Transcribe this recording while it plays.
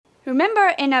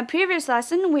Remember, in our previous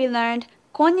lesson, we learned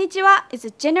konnichiwa is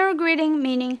a general greeting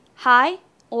meaning hi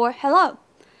or hello.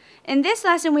 In this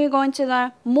lesson, we are going to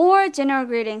learn more general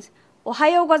greetings.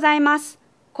 Ohayou gozaimasu,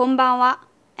 konbanwa,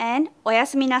 and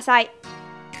oyasumi nasai.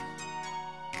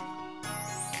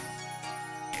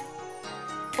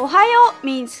 Ohayo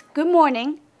means good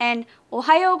morning, and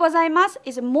ohayou gozaimasu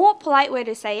is a more polite way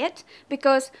to say it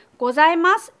because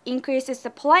gozaimasu increases the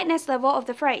politeness level of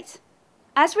the phrase.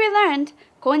 As we learned,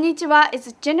 konnichiwa is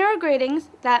a general greeting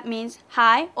that means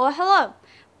hi or hello,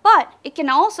 but it can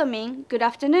also mean good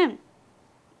afternoon.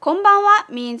 Konbanwa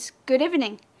means good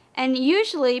evening, and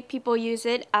usually people use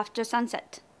it after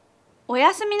sunset.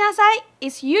 Oyasumi nasai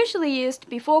is usually used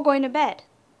before going to bed.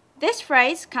 This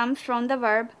phrase comes from the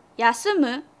verb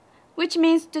yasumu, which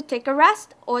means to take a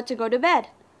rest or to go to bed.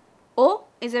 O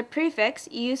is a prefix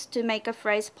used to make a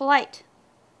phrase polite.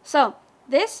 So,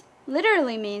 this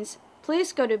literally means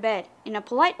please go to bed in a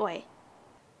polite way.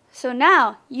 So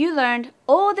now you learned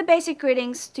all the basic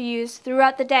greetings to use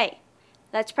throughout the day.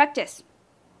 Let's practice.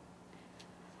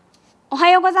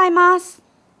 Ohayou gozaimasu.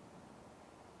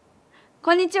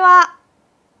 Konnichiwa.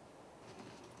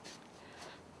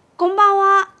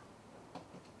 Konbanwa.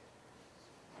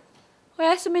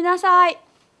 Oyasumi nasai.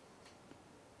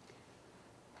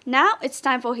 Now it's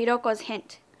time for Hiroko's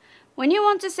hint. When you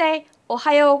want to say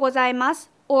ohayou gozaimasu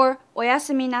or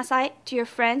oyasumi nasai to your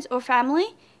friends or family,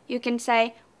 you can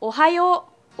say ohayou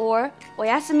or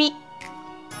oyasumi.